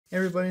Hey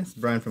everybody, it's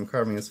Brian from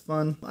Carving is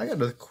Fun. I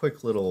got a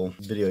quick little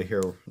video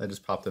here that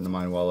just popped into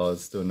mind while I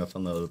was doing a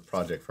fun little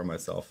project for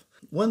myself.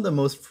 One of the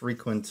most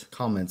frequent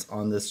comments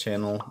on this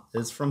channel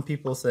is from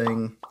people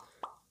saying,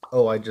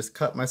 oh, I just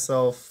cut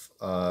myself,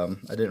 I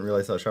didn't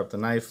realize how sharp the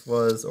knife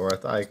was, or I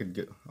thought I could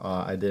get,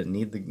 I didn't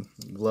need the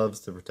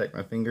gloves to protect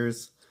my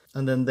fingers.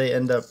 And then they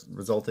end up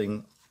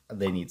resulting,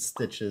 they need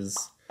stitches,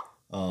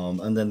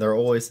 and then they're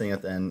always saying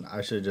at the end,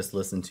 I should have just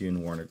listened to you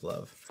and worn a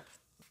glove.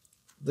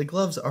 The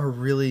gloves are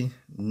really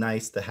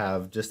nice to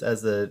have just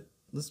as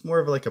it's more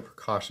of like a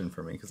precaution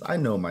for me because I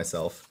know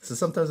myself. So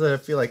sometimes I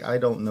feel like I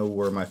don't know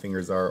where my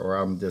fingers are, or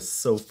I'm just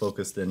so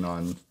focused in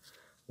on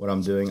what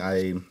I'm doing,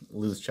 I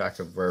lose track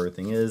of where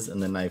everything is, and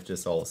the knife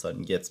just all of a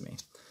sudden gets me.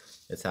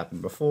 It's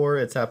happened before,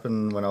 it's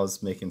happened when I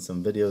was making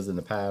some videos in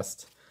the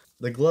past.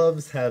 The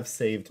gloves have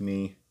saved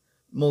me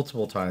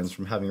multiple times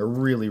from having a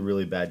really,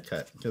 really bad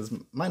cut because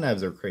my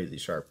knives are crazy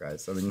sharp,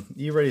 guys. I mean,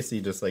 you already see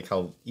just like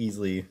how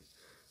easily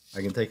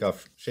I can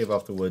shave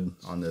off the wood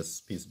on this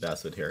piece of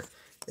basswood here.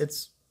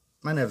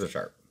 My knives are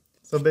sharp.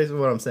 So basically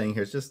what I'm saying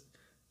here is just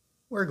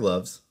wear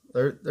gloves.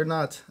 They're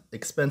not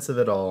expensive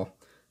at all.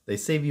 They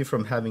save you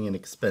from having an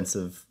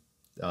expensive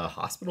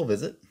hospital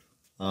visit.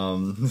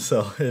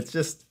 So it's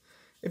just,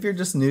 if you're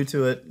just new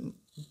to it,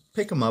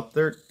 pick them up.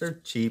 They're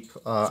cheap.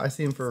 I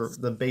see them for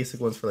the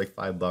basic ones for like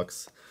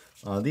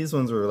 $5. These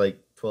ones are like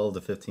 12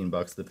 to 15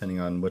 bucks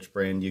depending on which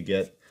brand you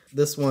get.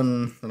 This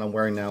one that I'm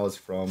wearing now is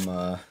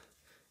from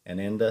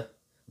Ananda.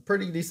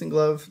 Pretty decent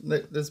glove.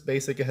 This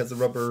basic, it has the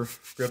rubber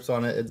grips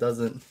on it. It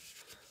doesn't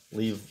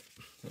leave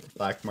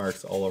black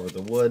marks all over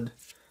the wood.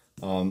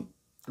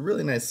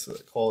 Really nice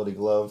quality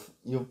glove.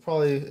 You'll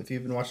probably, if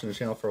you've been watching the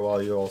channel for a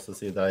while, you'll also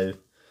see that I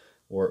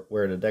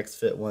wear the Dex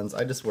Fit ones.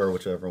 I just wear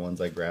whichever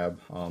ones I grab.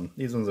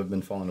 These ones have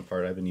been falling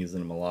apart. I've been using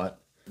them a lot.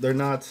 They're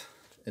not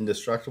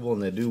indestructible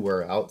and they do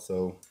wear out,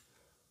 so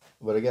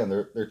but again,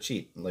 they're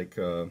cheap. Like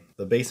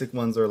the basic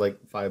ones are like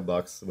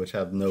 $5, which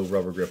have no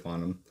rubber grip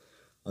on them.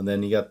 And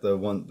then you got the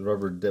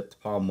rubber dipped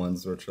palm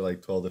ones, which are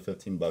like 12 to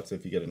 15 bucks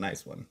if you get a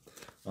nice one.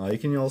 You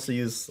can also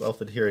use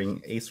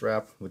self-adhering ace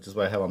wrap, which is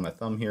what I have on my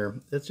thumb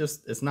here.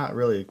 It's not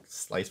really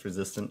slice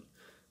resistant,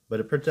 but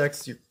it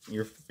protects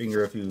your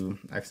finger if you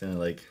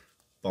accidentally like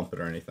bump it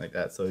or anything like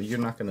that. So you're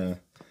not gonna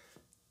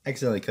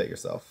accidentally cut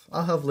yourself.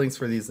 I'll have links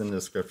for these in the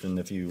description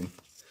if you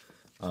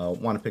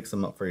want to pick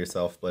some up for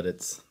yourself. But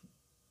it's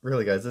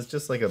really, guys, it's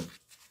just like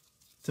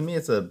to me,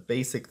 it's a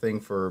basic thing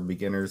for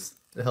beginners.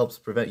 It helps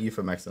prevent you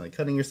from accidentally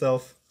cutting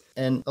yourself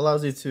and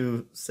allows you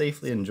to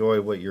safely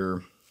enjoy what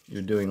you're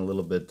doing a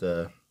little bit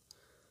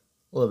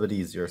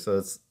easier.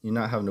 So you're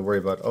not having to worry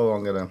about, oh,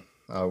 I'm gonna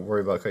worry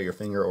about cut your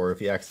finger, or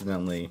if you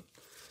accidentally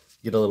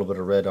get a little bit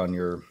of red on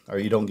or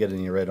you don't get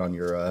any red on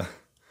your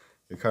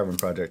carving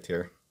project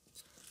here.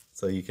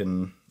 So you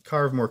can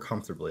carve more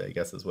comfortably, I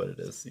guess is what it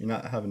is. You're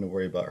not having to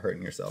worry about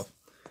hurting yourself.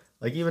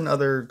 Like even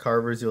other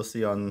carvers you'll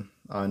see on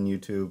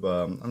YouTube.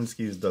 I'm just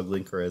gonna use Doug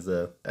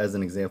Linker as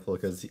an example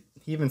because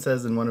he even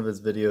says in one of his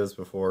videos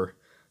before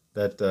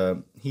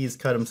that he's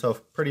cut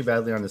himself pretty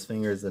badly on his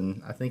fingers,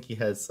 and I think he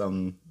has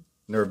some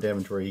nerve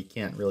damage where he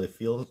can't really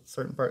feel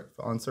certain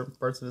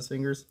parts of his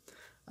fingers.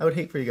 I would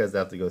hate for you guys to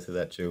have to go through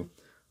that too.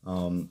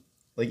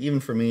 Like even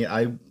for me,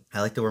 I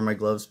like to wear my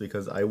gloves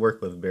because I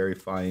work with very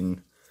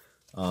fine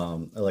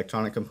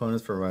electronic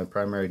components for my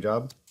primary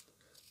job.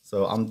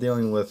 So I'm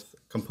dealing with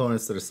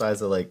components that are the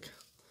size of like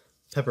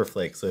pepper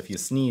flakes. So if you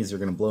sneeze, you're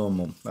gonna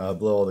blow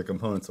all the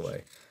components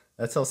away.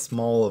 That's how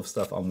small of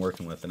stuff I'm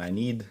working with, and I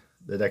need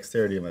the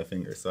dexterity of my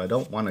fingers. So I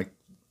don't want to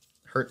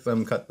hurt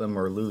them, cut them,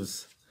 or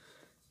lose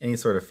any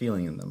sort of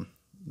feeling in them.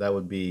 That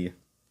would be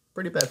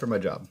pretty bad for my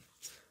job.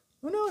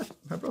 Oh no,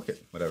 I broke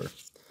it. Whatever.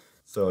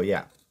 So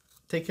yeah,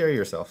 take care of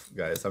yourself,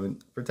 guys. I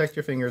mean, protect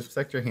your fingers,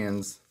 protect your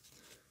hands.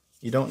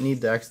 You don't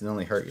need to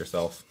accidentally hurt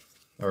yourself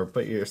or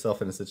put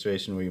yourself in a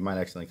situation where you might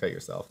accidentally cut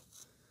yourself.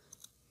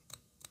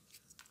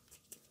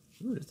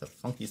 Ooh, there's a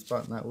funky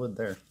spot in that wood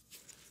there.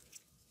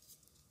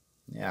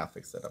 Yeah, I'll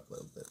fix that up a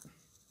little bit.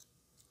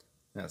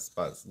 That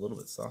spot is a little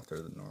bit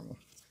softer than normal.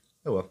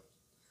 Oh well,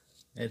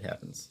 it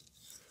happens.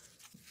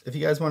 If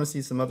you guys want to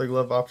see some other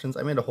glove options,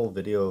 I made a whole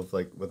video of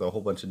with a whole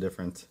bunch of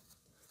different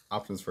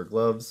options for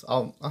gloves.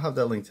 I'll have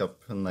that linked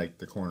up in like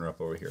the corner up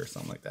over here or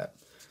something like that.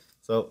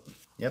 So,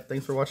 yep,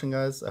 thanks for watching,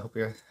 guys. I hope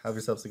you have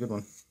yourselves a good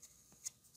one.